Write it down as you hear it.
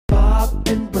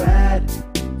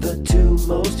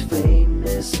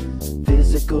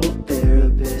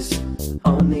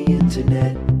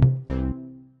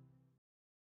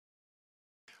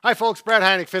Hi, folks. Brad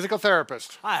Heineck, physical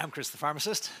therapist. Hi, I'm Chris, the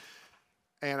pharmacist.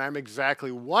 And I'm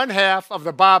exactly one half of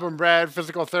the Bob and Brad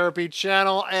Physical Therapy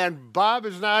channel. And Bob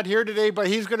is not here today, but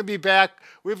he's going to be back.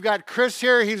 We've got Chris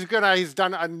here. He's done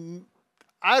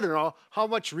I don't know how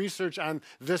much research on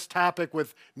this topic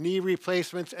with knee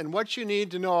replacements and what you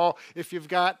need to know if you've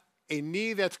got a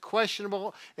knee that's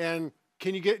questionable and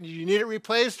you need it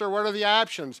replaced, or what are the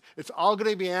options? It's all going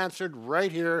to be answered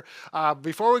right here.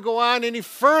 Before we go on any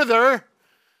further,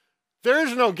 there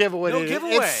is no giveaway. No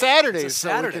giveaway. It's Saturday, It's a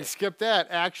Saturday. so we can skip that.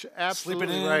 Absolutely Sleeping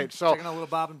in, right. So, checking out a little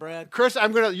Bob and Brad. Chris,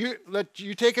 I'm gonna let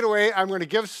you take it away. I'm gonna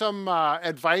give some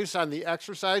advice on the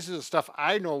exercises and stuff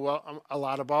I know a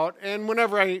lot about, and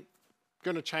whenever I'm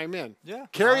gonna chime in,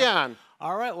 carry on.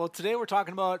 All right. Well, today we're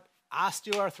talking about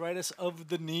osteoarthritis of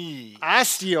the knee.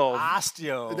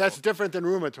 Osteo. That's different than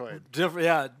rheumatoid.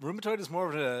 Yeah. Rheumatoid is more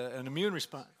of an immune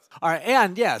response. All right,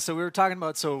 and so we were talking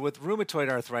about, with rheumatoid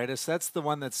arthritis, that's the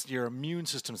one that's your immune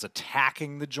system's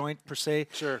attacking the joint per se.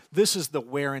 Sure. This is the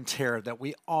wear and tear that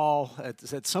we all,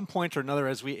 at some point or another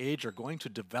as we age, are going to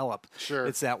develop. Sure.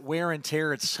 It's that wear and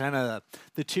tear. It's kind of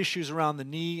the tissues around the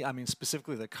knee, I mean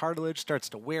specifically the cartilage, starts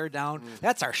to wear down.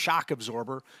 That's our shock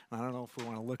absorber. I don't know if we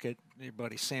want to look at your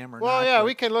buddy Sam or not. Well, yeah,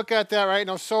 we can look at that right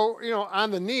now. So,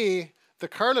 on the knee, the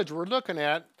cartilage we're looking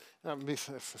at,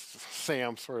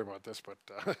 Sam, sorry about this,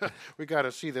 but we got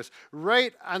to see this.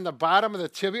 Right on the bottom of the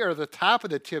tibia, or the top of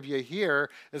the tibia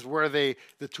here, is where the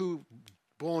two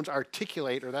bones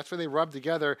articulate, or that's where they rub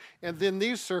together. And then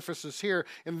these surfaces here,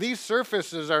 and these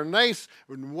surfaces are nice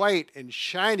and white and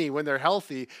shiny when they're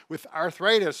healthy. With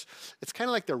arthritis, it's kind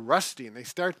of like they're rusting. They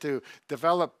start to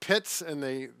develop pits, and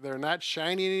they're not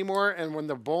shiny anymore. And when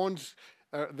the bones,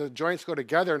 the joints go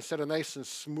together, instead of nice and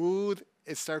smooth,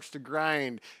 it starts to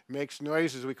grind, makes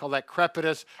noises. We call that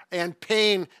crepitus, and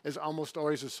pain is almost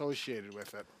always associated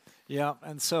with it. Yeah,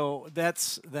 and so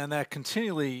that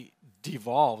continually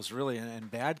devolves, really, in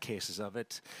bad cases of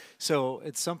it. So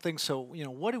it's something. So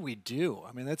what do we do?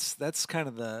 I mean, that's kind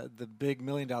of the big $1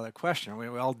 million question. Are we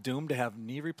all doomed to have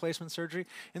knee replacement surgery?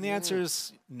 And the answer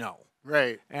is no.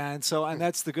 Right. And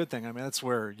that's the good thing. I mean, that's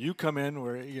where you come in,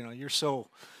 where you're so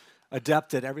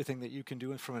adept at everything that you can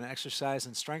do from an exercise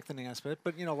and strengthening aspect.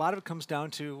 But, a lot of it comes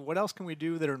down to what else can we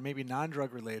do that are maybe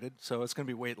non-drug related. So it's going to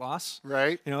be weight loss.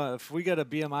 Right. If we get a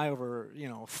BMI over,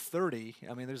 30,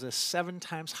 I mean, there's a 7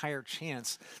 times higher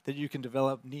chance that you can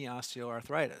develop knee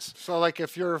osteoarthritis. So like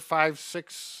if you're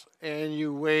 5'6" and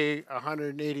you weigh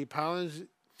 180 pounds,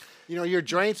 your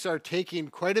joints are taking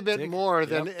quite a bit more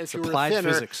than if you were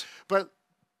thinner. Physics. But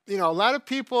a lot of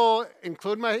people,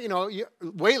 including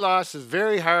weight loss is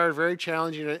very hard, very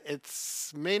challenging. It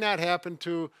may not happen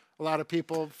to a lot of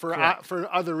people for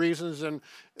other reasons, and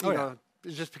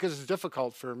it's just because it's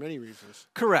difficult for many reasons.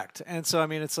 Correct. And so, I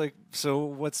mean, it's like, so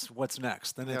what's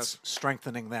next? Then it's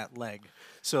strengthening that leg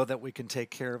so that we can take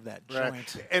care of that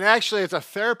joint. And actually, as a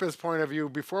therapist point of view,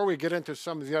 before we get into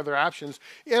some of the other options,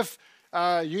 if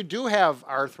you do have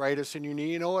arthritis in your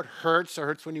knee, it hurts. It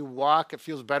hurts when you walk. It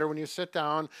feels better when you sit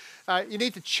down. You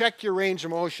need to check your range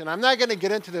of motion. I'm not going to get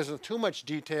into this in too much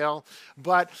detail,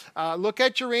 but look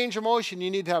at your range of motion. You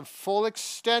need to have full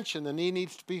extension. The knee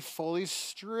needs to be fully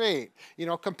straight.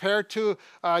 Compared to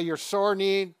your sore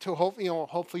knee, to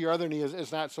hopefully your other knee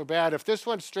is not so bad. If this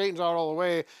one straightens out all the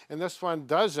way and this one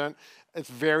doesn't, it's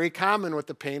very common with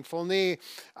the painful knee.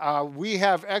 We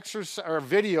have exercise or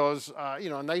videos,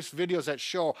 nice videos that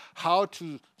show how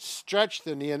to stretch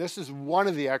the knee. And this is one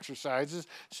of the exercises.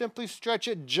 Simply stretch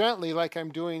it gently like I'm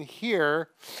doing here.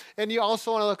 And you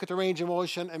also want to look at the range of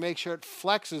motion and make sure it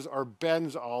flexes or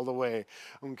bends all the way.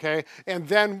 Okay? And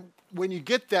then when you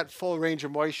get that full range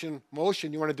of motion,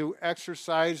 you want to do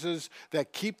exercises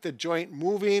that keep the joint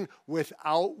moving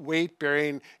without weight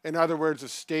bearing. In other words, a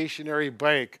stationary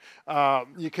bike.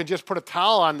 You can just put a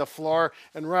towel on the floor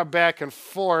and rub back and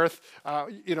forth.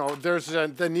 There's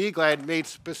the knee glide made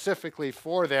specifically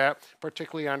for that,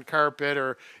 particularly on carpet,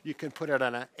 or you can put it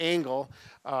on an angle,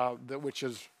 which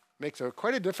makes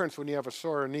quite a difference when you have a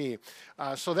sore knee.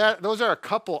 So those are a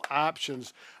couple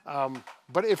options.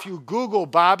 But if you Google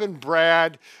Bob and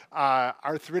Brad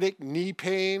arthritic knee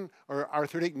pain or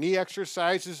arthritic knee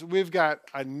exercises, we've got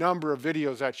a number of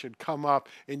videos that should come up,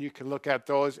 and you can look at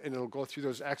those, and it'll go through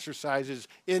those exercises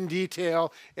in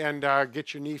detail and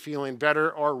get your knee feeling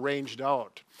better or ranged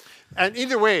out. And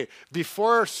either way,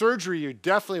 before surgery, you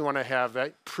definitely want to have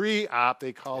that pre-op,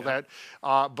 they call that.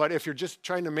 But if you're just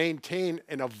trying to maintain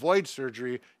and avoid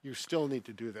surgery, you still need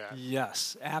to do that.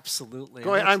 Yes, absolutely.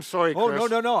 Go ahead. I'm sorry,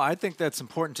 Chris. Oh, no. I think that's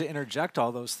important to interject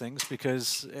all those things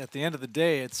because at the end of the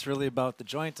day, it's really about the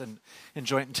joint and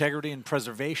joint integrity and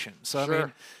preservation. So, Sure. I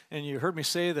mean, And you heard me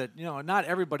say that, not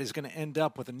everybody's going to end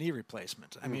up with a knee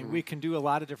replacement. I mean, we can do a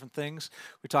lot of different things.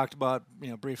 We talked about,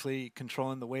 briefly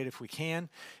controlling the weight if we can,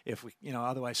 if we,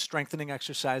 otherwise strengthening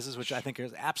exercises, which I think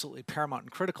is absolutely paramount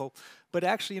and critical. But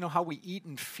actually, how we eat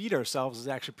and feed ourselves is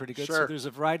actually pretty good. Sure. So there's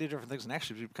a variety of different things. And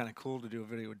actually, it'd be kind of cool to do a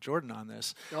video with Jordan on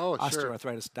this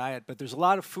osteoarthritis diet. But there's a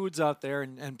lot of foods out there.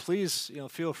 And please,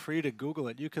 feel free to Google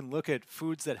it. You can look at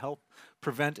foods that help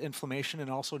prevent inflammation and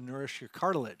also nourish your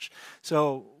cartilage.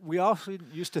 So we also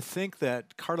used to think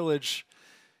that cartilage,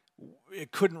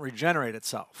 it couldn't regenerate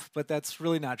itself, but that's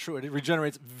really not true. It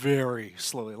regenerates very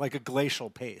slowly, like a glacial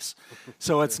pace.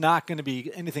 So it's not going to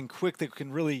be anything quick that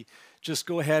can really just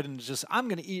go ahead and I'm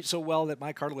going to eat so well that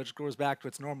my cartilage goes back to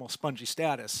its normal spongy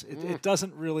status. It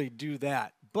doesn't really do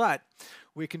that, but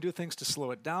we can do things to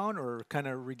slow it down or kind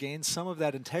of regain some of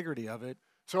that integrity of it.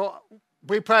 So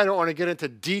we probably don't want to get into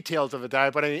details of a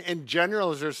diet, but in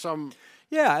general, is there some?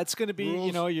 Yeah, it's going to be,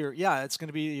 rules? It's going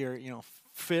to be your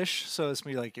fish. So it's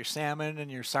going to be like your salmon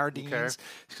and your sardines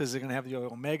because they're going to have the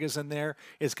omegas in there.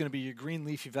 It's going to be your green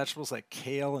leafy vegetables like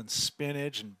kale and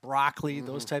spinach and broccoli,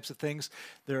 those types of things.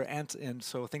 And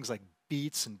so things like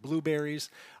beets and blueberries,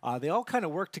 they all kind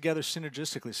of work together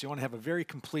synergistically. So you want to have a very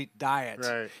complete diet.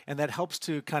 Right. And that helps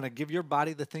to kind of give your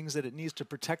body the things that it needs to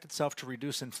protect itself to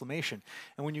reduce inflammation.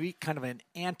 And when you eat kind of an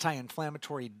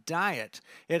anti-inflammatory diet,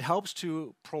 it helps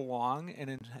to prolong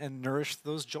and nourish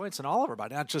those joints in all of our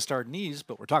body, not just our knees,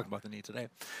 but we're talking about the knee today.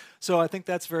 So I think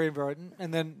that's very important.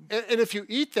 And then, and if you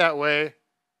eat that way,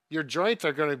 your joints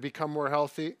are going to become more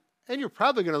healthy. And you're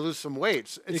probably going to lose some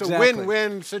weight. It's a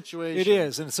win-win situation. It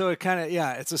is. And so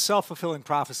it's a self-fulfilling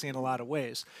prophecy in a lot of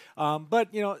ways. But,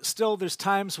 still there's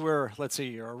times where, let's say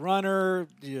you're a runner,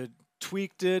 you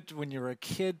tweaked it when you were a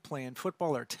kid playing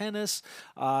football or tennis.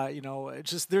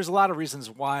 There's a lot of reasons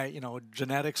why,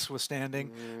 genetics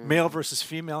withstanding, male versus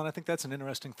female. And I think that's an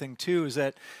interesting thing, too, is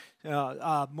that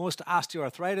most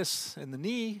osteoarthritis in the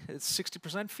knee is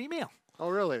 60% female. Oh,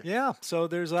 really? Yeah. So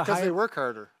there's a because they work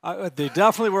harder. They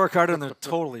definitely work harder and they're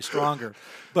totally stronger.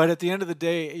 But at the end of the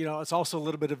day, it's also a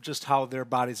little bit of just how their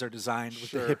bodies are designed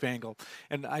with the hip angle.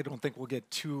 And I don't think we'll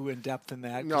get too in depth in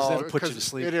that because that'll put you to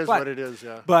sleep. It is what it is,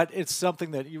 yeah. But it's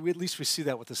something that at least we see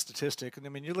that with the statistic. And I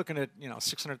mean, you're looking at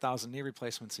 600,000 knee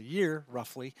replacements a year,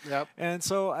 roughly. Yep. And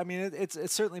so I mean, it's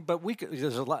certainly. But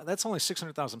there's a lot. That's only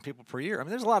 600,000 people per year. I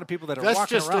mean, there's a lot of people that are walking around.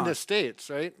 That's just in the States,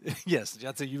 right? Yes,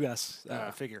 that's a U.S.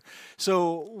 Figure.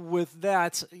 So with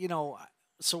that,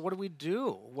 so what do we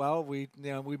do? Well, we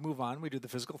move on. We do the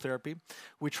physical therapy.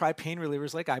 We try pain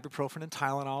relievers like ibuprofen and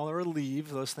Tylenol or Aleve.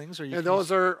 Those things are. And those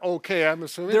are okay. I'm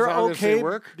assuming they're as long okay. as they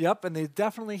work. Yep, and they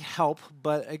definitely help.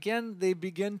 But again, they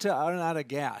begin to run out of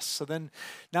gas. So then,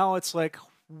 now it's like,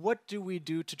 what do we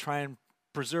do to try and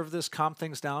preserve this, calm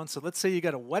things down? So let's say you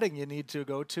got a wedding you need to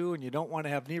go to, and you don't want to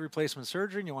have knee replacement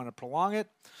surgery, and you want to prolong it.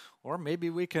 Or maybe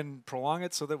we can prolong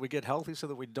it so that we get healthy so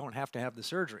that we don't have to have the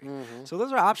surgery. So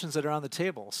those are options that are on the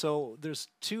table. So there's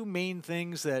two main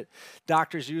things that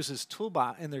doctors use as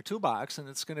in their toolbox, and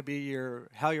it's going to be your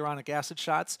hyaluronic acid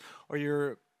shots or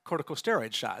your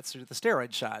corticosteroid shots or the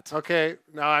steroid shots. Okay,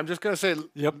 now I'm just going to say,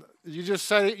 Yep. You just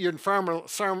said it in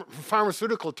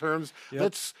pharmaceutical terms. Yep.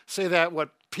 Let's say that what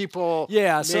people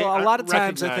so a lot of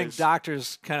times I think recognize.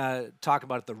 doctors kind of talk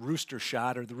about the rooster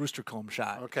shot or the rooster comb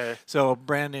shot. Okay. So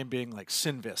brand name being like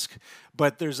Synvisc.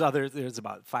 But there's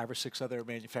about 5 or 6 other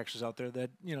manufacturers out there that,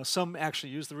 some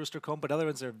actually use the rooster comb, but other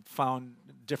ones have found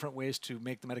different ways to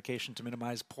make the medication to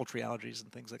minimize poultry allergies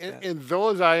and things like that. And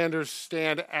those, I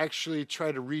understand, actually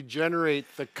try to regenerate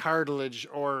the cartilage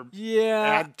or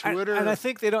add to it. And I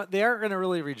think they aren't going to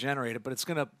really regenerate it, but it's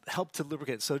going to help to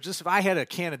lubricate. So just if I had a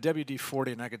can of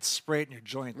WD-40 and I could spray it in your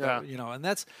joint, and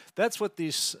that's what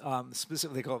these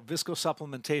specifically call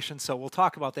viscosupplementation. So we'll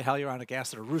talk about the hyaluronic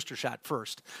acid or rooster shot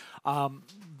first.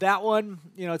 That one,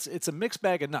 it's a mixed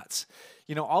bag of nuts.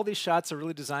 All these shots are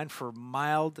really designed for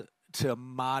mild to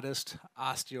modest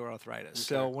osteoarthritis. Okay.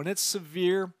 So when it's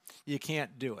severe, you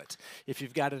can't do it. If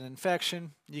you've got an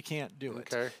infection, you can't do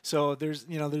it. Okay. So there's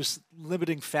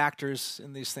limiting factors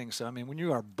in these things. So I mean, when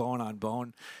you are bone on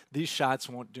bone, these shots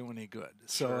won't do any good.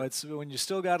 So it's when you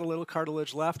still got a little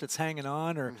cartilage left, it's hanging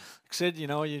on, or like I said,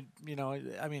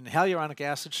 hyaluronic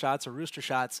acid shots or rooster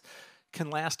shots can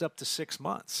last up to 6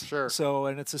 months. Sure. So,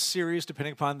 and it's a series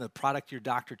depending upon the product your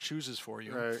doctor chooses for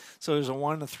you. Right. So there's a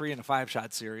 1, a 3, and a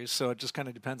 5-shot series. So it just kind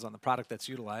of depends on the product that's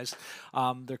utilized.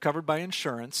 They're covered by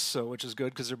insurance, so which is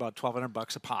good because they're about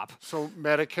 $1,200 a pop. So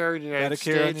Medicare in the United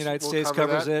States. Medicare in the United States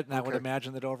covers that? it, and I would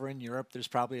imagine that over in Europe there's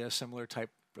probably a similar type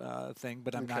thing,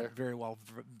 but I'm not very well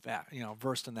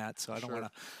versed in that, so I don't want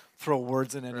to throw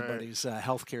words in anybody's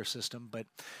healthcare system. But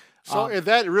So if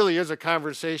that really is a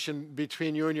conversation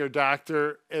between you and your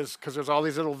doctor, is because there's all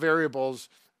these little variables,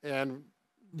 and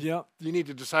Yep. you need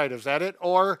to decide, is that it?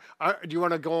 Or do you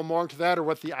want to go more into that, or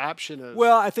what the option is?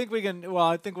 Well, I think we can. Well,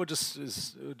 I think we'll just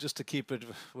to keep it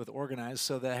with organized.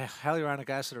 So the hyaluronic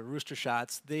acid or rooster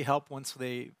shots, they help once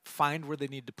they find where they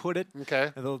need to put it.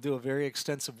 Okay. And they'll do a very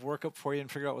extensive workup for you and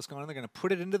figure out what's going on. They're going to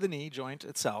put it into the knee joint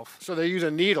itself. So they use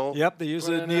a needle. Yep, they use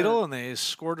put a in needle and they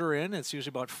squirt her in. It's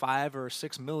usually about 5 or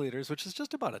 6 milliliters, which is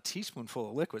just about a teaspoonful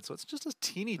of liquid. So it's just a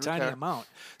teeny tiny Okay. amount.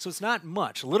 So it's not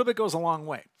much. A little bit goes a long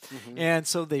way. And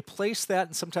so they place that,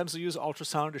 and sometimes they'll use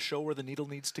ultrasound to show where the needle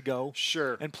needs to go.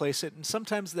 Sure. And place it. And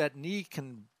sometimes that knee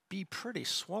can be pretty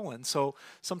swollen. So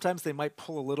sometimes they might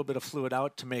pull a little bit of fluid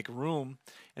out to make room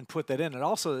and put that in. It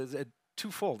also is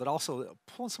twofold. It also,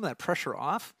 pulling some of that pressure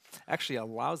off actually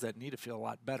allows that knee to feel a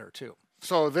lot better too.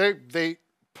 So they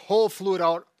pull fluid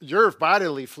out, your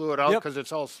bodily fluid out, Yep. because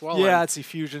it's all swollen. Yeah, it's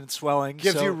effusion, swelling.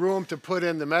 Gives so you room to put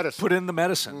in the medicine. put in the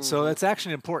medicine. So that's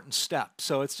actually an important step.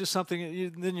 So it's just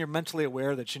something, then you're mentally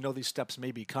aware that you know these steps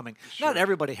may be coming. Not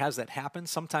everybody has that happen.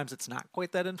 Sometimes it's not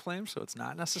quite that inflamed, so it's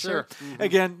not necessary. Sure.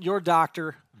 Again, your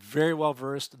doctor, very well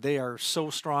versed. They are so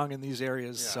strong in these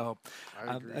areas. So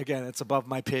I agree. again, it's above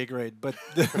my pay grade. But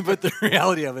but the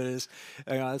reality of it is,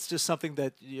 it's just something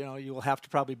that you will have to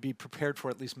probably be prepared for,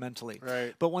 at least mentally.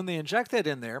 Right. But when they inject that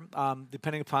in there,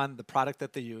 depending upon the product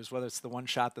that they use, whether it's the 1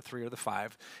 shot, the 3, or the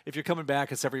 5, if you're coming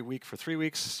back, it's every week for 3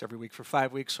 weeks, every week for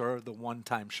 5 weeks, or the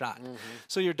one-time shot.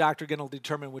 So your doctor again will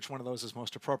determine which one of those is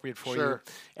most appropriate for Sure.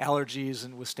 you, allergies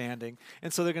and withstanding.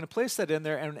 And so they're going to place that in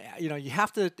there, and you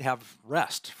have to have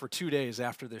rest for 2 days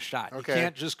after this shot. Okay. You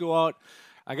can't just go out.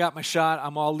 I got my shot.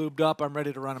 I'm all lubed up. I'm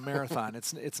ready to run a marathon.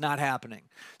 It's not happening.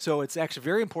 So it's actually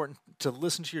very important to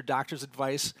listen to your doctor's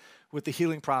advice with the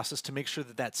healing process to make sure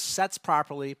that that sets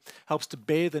properly, helps to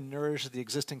bathe and nourish the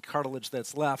existing cartilage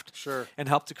that's left, Sure. and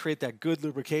help to create that good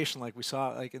lubrication like we saw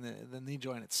like in the knee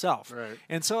joint itself. Right.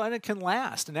 And so, and it can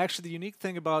last. And actually, the unique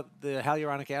thing about the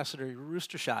hyaluronic acid or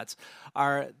rooster shots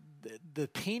are the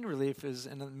pain relief is,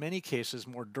 in many cases,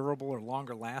 more durable or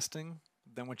longer lasting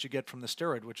than what you get from the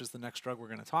steroid, which is the next drug we're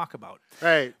going to talk about.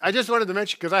 Right. I just wanted to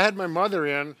mention, because I had my mother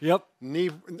in. Yep. Knee,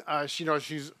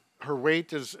 her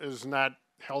weight is not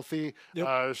healthy.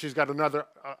 Yep. She's got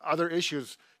other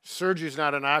issues. Surgery's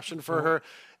not an option for her.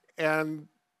 And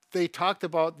they talked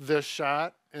about this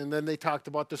shot, and then they talked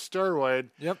about the steroid.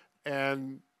 Yep.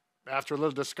 And after a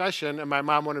little discussion, and my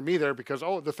mom wanted me there because,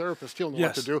 the therapist, he'll know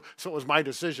what to Yes. do. So it was my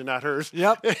decision, not hers.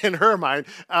 Yep. In her mind.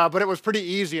 But it was pretty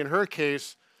easy in her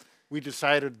case. We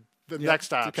decided the next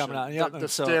to option, come out. the, Yep, the and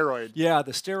so- steroid. Yeah,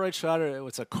 the steroid shot,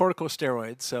 it's a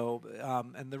corticosteroid. So,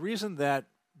 and the reason that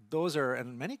those are,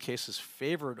 in many cases,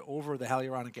 favored over the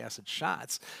hyaluronic acid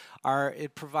shots are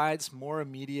it provides more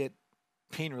immediate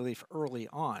pain relief early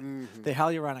on. The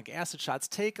hyaluronic acid shots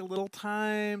take a little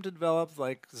time to develop,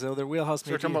 so their wheelhouse So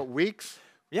may we're talking be, about weeks?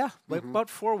 yeah, like about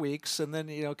 4 weeks, and then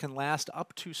can last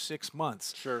up to 6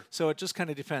 months. Sure. So it just kind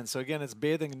of depends. So again, it's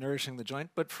bathing and nourishing the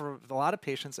joint, but for a lot of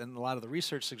patients, and a lot of the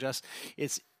research suggests,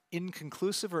 it's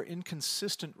inconclusive or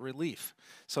inconsistent relief.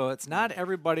 So it's not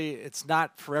everybody, it's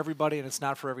not for everybody, and it's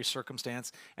not for every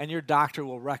circumstance. And your doctor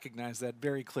will recognize that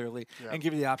very clearly and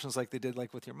give you the options like they did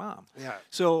like with your mom. Yeah.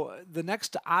 So the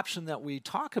next option that we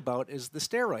talk about is the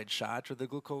steroid shot or the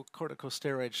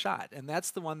glucocorticosteroid shot. And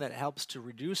that's the one that helps to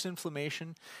reduce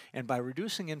inflammation. And by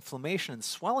reducing inflammation and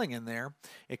swelling in there,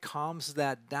 it calms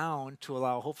that down to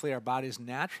allow hopefully our body's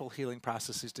natural healing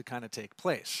processes to kind of take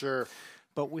place. Sure.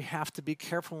 But we have to be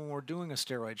careful when we're doing a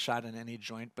steroid shot in any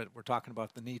joint, but we're talking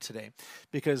about the knee today,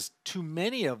 because too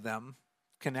many of them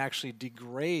can actually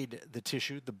degrade the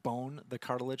tissue, the bone, the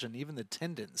cartilage, and even the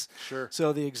tendons. Sure.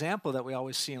 So the example that we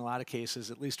always see in a lot of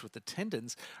cases, at least with the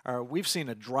tendons, are we've seen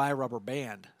a dry rubber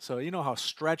band. So you know how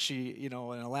stretchy, and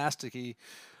elasticy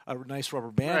a nice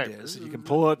rubber band Right. is. You can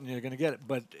pull it and you're going to get it.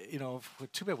 But,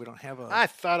 too bad we don't have a... I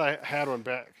thought I had one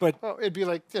back. But- it'd be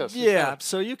like this. Yeah,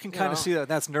 so you can kind know. of see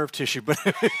that's nerve tissue, but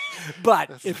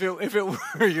if it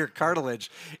were your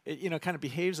cartilage, it kind of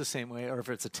behaves the same way, or if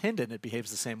it's a tendon, it behaves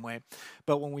the same way.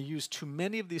 But when we use too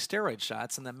many of these steroid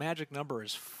shots, and the magic number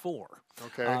is 4.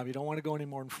 Okay. You don't want to go any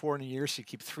more than 4 in a year, so you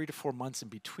keep 3 to 4 months in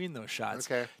between those shots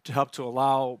Okay. to help to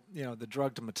allow the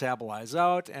drug to metabolize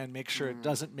out and make sure it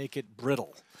doesn't make it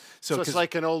brittle. So it's 'cause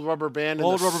like an old rubber band in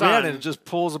old the rubber sun, band, and it just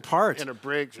pulls apart. and it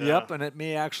breaks. Yep, and it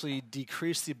may actually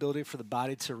decrease the ability for the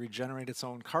body to regenerate its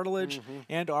own cartilage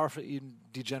and or even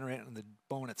degenerate in the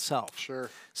bone itself. Sure.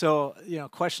 So,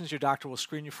 questions your doctor will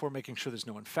screen you for, making sure there's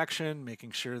no infection,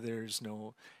 making sure there's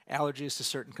no allergies to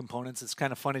certain components. It's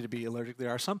kind of funny to be allergic. There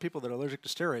are some people that are allergic to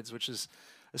steroids, which is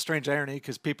a strange irony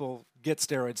because people get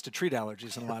steroids to treat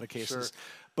allergies in a lot of cases. Sure.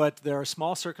 But there are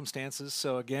small circumstances.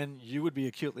 So again, you would be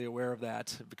acutely aware of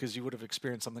that because you would have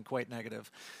experienced something quite negative.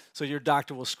 So your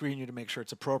doctor will screen you to make sure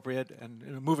it's appropriate.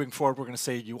 And moving forward, we're going to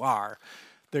say you are.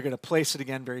 They're going to place it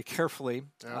again very carefully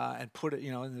and put it,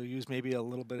 and they'll use maybe a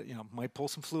little bit, might pull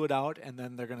some fluid out, and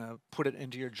then they're going to put it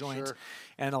into your joint. Sure.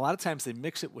 And a lot of times they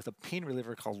mix it with a pain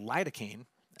reliever called lidocaine,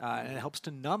 and it helps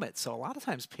to numb it. So a lot of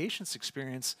times patients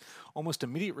experience almost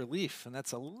immediate relief, and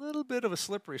that's a little bit of a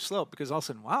slippery slope because all of a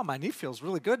sudden, wow, my knee feels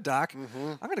really good, doc.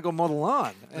 I'm going to go mow the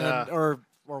lawn or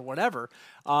whatever.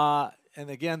 And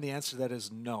again, the answer to that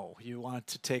is no. You want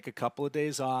to take a couple of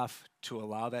days off to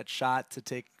allow that shot to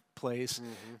take place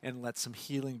and let some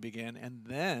healing begin, and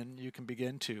then you can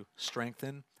begin to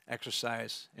strengthen,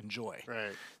 exercise, enjoy.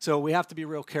 Right. So we have to be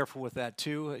real careful with that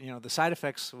too. The side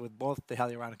effects with both the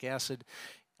hyaluronic acid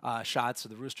shots or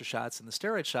the Rooster shots and the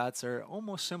steroid shots are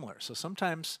almost similar. So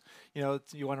sometimes, you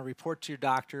want to report to your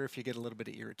doctor if you get a little bit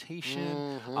of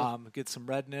irritation, get some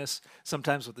redness.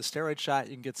 Sometimes with the steroid shot,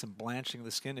 you can get some blanching of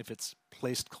the skin if it's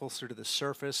placed closer to the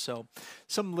surface. So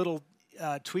some little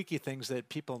tweaky things that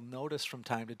people notice from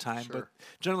time to time, but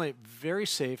generally very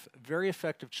safe, very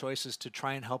effective choices to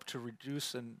try and help to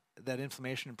reduce that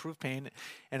inflammation, improve pain,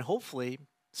 and hopefully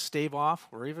stave off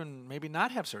or even maybe not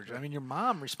have surgery. I mean, your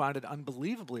mom responded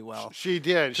unbelievably well. She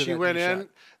did. She went in. Shot.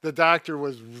 The doctor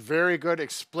was very good,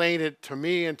 explained it to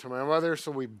me and to my mother so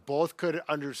we both could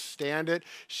understand it.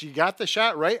 She got the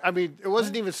shot right. I mean, it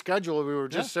wasn't even scheduled. We were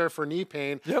just there for knee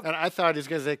pain. Yep. And I thought he's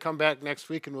going to say, come back next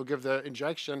week and we'll give the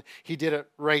injection. He did it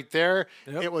right there.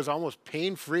 Yep. It was almost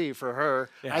pain-free for her.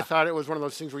 Yeah. I thought it was one of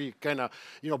those things where you kind of,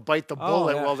 bite the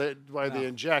bullet while they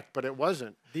inject, but it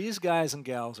wasn't. These guys and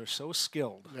gals are so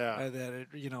skilled Yeah. that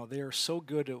they are so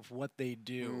good at what they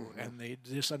do, and they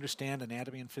just understand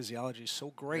anatomy and physiology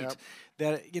so great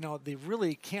that they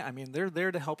really can't. I mean, they're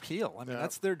there to help heal. I mean,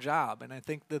 that's their job, and I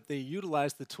think that they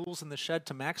utilize the tools in the shed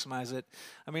to maximize it.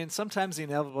 I mean, sometimes the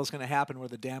inevitable is going to happen where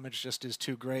the damage just is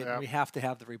too great, and we have to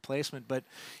have the replacement. But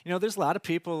there's a lot of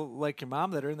people like your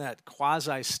mom that are in that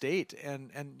quasi state,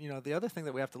 and the other thing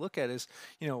that we have to look at is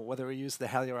whether we use the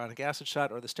hyaluronic acid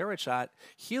shot or the steroid shot.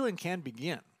 Healing can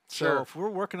begin. Sure. So if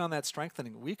we're working on that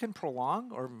strengthening, we can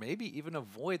prolong or maybe even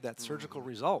avoid that surgical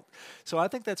result. So I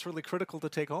think that's really critical to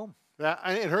take home.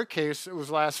 In her case, it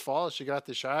was last fall. She got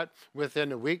the shot.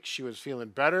 Within a week, she was feeling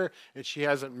better, and she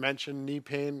hasn't mentioned knee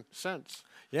pain since.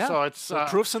 Yeah. So it's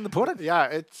proof's in the pudding. Yeah,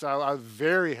 it's. I'm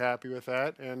very happy with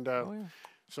that, and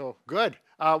so good.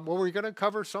 Were we going to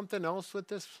cover something else with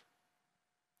this?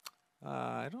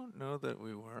 I don't know that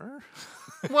we were.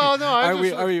 Well, no.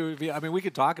 I mean, we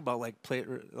could talk about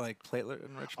platelet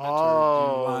enrichment.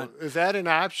 Oh, is that an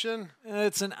option?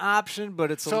 It's an option,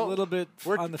 but it's a little bit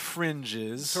on the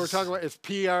fringes. So we're talking about it's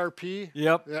PRP.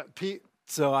 Yep. Yeah.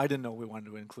 So I didn't know we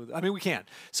wanted to include. I mean, we can.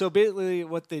 So basically,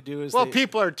 what they do is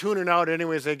people are tuning out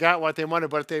anyways. They got what they wanted,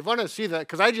 but if they want to see that,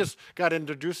 because I just got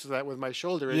introduced to that with my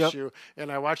shoulder issue,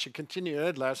 and I watched a continuing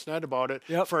ed last night about it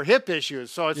for hip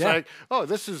issues. So it's like, oh,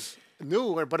 this is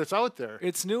new, but it's out there.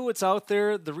 It's new. It's out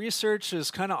there. The research is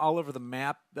kind of all over the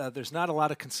map. There's not a lot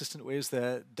of consistent ways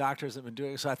that doctors have been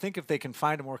doing it. So I think if they can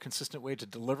find a more consistent way to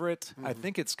deliver it, I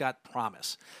think it's got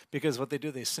promise. Because what they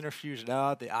do, they centrifuge it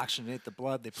out, they oxygenate the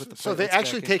blood, they put the So they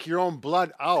actually take your own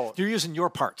blood out. You're using your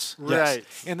parts. Right.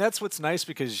 Yes. And that's what's nice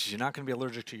because you're not going to be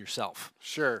allergic to yourself.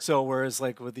 Sure. So whereas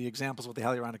like with the examples with the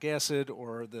hyaluronic acid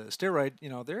or the steroid,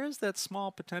 there is that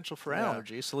small potential for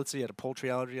allergy. So let's say you had a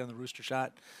poultry allergy on the Rooster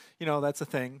shot. That's a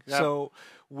thing. Yep. So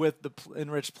with the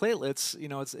enriched platelets,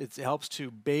 it helps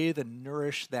to bathe and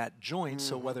nourish that joint.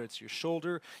 So whether it's your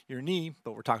shoulder, your knee,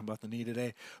 but we're talking about the knee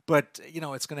today, but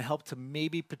it's going to help to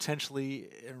maybe potentially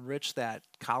enrich that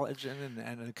collagen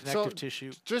and the connective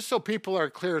tissue. Just so people are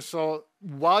clear, so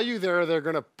while you're there, they're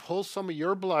going to pull some of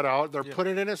your blood out. They're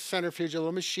putting it in a centrifuge, a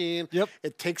little machine. Yep.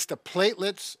 It takes the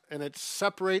platelets and it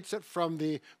separates it from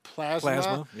the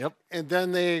plasma. Yep. And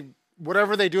then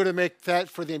whatever they do to make that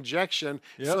for the injection.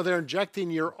 Yep. So they're injecting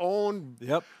your own.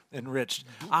 Yep. Enriched,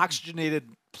 oxygenated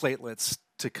platelets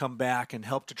to come back and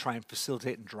help to try and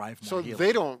facilitate and drive more healing. So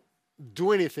they don't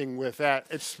do anything with that.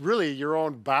 It's really your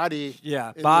own body.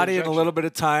 Yeah, body and a little bit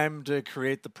of time to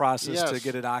create the process to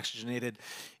get it oxygenated.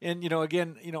 And,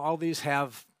 again, all these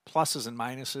have pluses and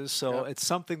minuses. So it's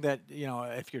something that,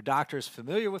 if your doctor is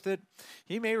familiar with it,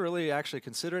 he may really actually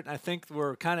consider it. And I think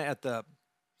we're kind of at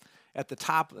at the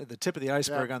tip of the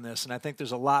iceberg on this, and I think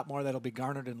there's a lot more that'll be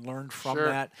garnered and learned from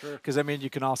that. Because I mean, you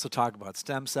can also talk about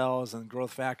stem cells and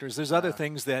growth factors. There's other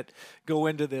things that go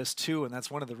into this too, and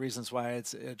that's one of the reasons why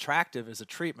it's attractive as a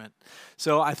treatment.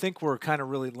 So I think we're kind of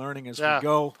really learning as we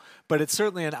go, but it's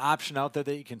certainly an option out there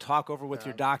that you can talk over with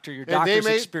your doctor. Your doctor's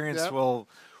experience will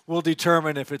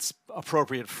determine if it's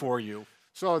appropriate for you.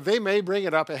 So they may bring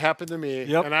it up. It happened to me,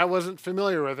 and I wasn't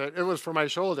familiar with it. It was for my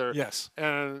shoulder. Yes.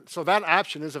 And so that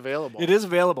option is available. It is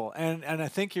available, and I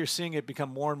think you're seeing it become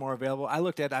more and more available. I've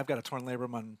got a torn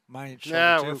labrum on my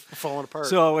shoulder too. We're falling apart.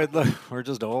 So we're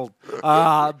just old.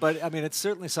 But I mean, it's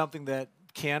certainly something that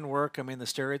can work. I mean, the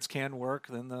steroids can work,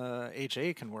 then the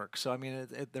HA can work. So I mean,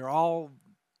 they're all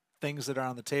things that are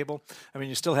on the table. I mean,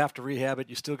 you still have to rehab it.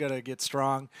 You still got to get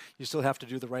strong. You still have to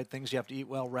do the right things. You have to eat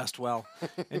well, rest well,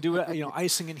 and do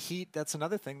icing and heat. That's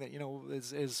another thing that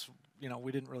is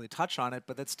we didn't really touch on it,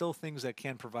 but that's still things that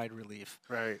can provide relief.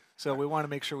 Right. So we want to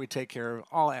make sure we take care of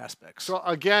all aspects. So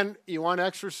again, you want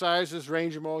exercises,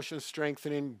 range of motion,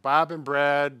 strengthening. Bob and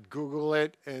Brad, Google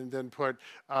it, and then put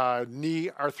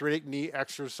arthritic knee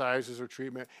exercises or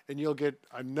treatment, and you'll get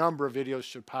a number of videos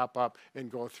should pop up and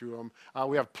go through them.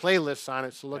 We have playlists on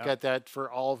it, so look at that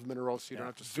for all of them in a row, so you don't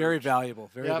have to search. Very valuable,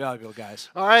 valuable, guys.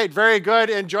 All right, very good.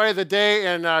 Enjoy the day,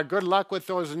 and good luck with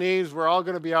those knees. We're all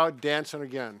going to be out dancing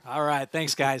again. All right,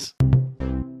 thanks, guys.